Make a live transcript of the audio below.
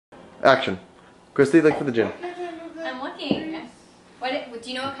Action. Kristi, look for the gin. I'm looking. Do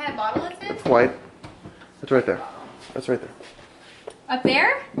you know what kind of bottle it's in? It's white. It's right there. That's right there. Up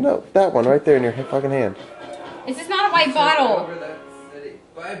there? No, that one right there in your fucking hand. Is this not a white bottle?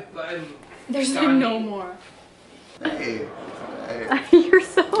 There's no more. Hey. You're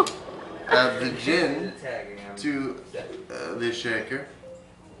so... Add the gin to the shaker.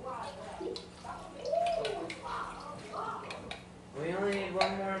 We only need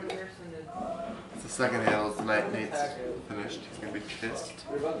one more person to... It's the second handle tonight. Nate's finished. He's gonna be pissed.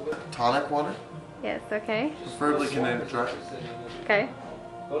 Tonic water, Yes, okay. preferably Canadian Dry. Okay.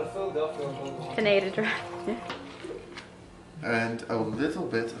 Canadian dry. And a little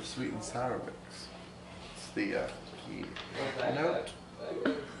bit of sweet and sour mix. It's the key note.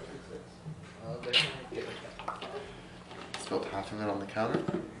 Spilled half of it on the counter.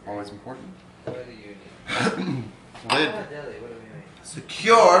 Always important. Lid.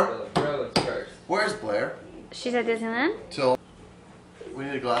 Secure. Where's Blair? She's at Disneyland? Till we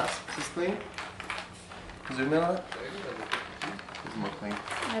need a glass. Is this clean? Is there none of it? It's more clean.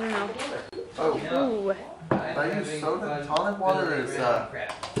 I don't know. Oh. Ooh. I use soda. Tonic water is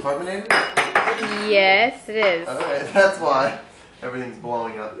carbonated? Yes, it is. Okay, that's why everything's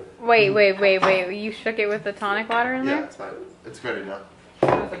blowing up. Wait. You shook it with the tonic water in Yeah, there? it's fine. It's good enough.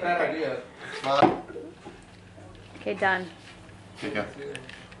 That's a bad idea. Smile. Okay, done. Here you go.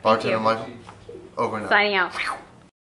 Bartender Michael. Over and out. Signing out.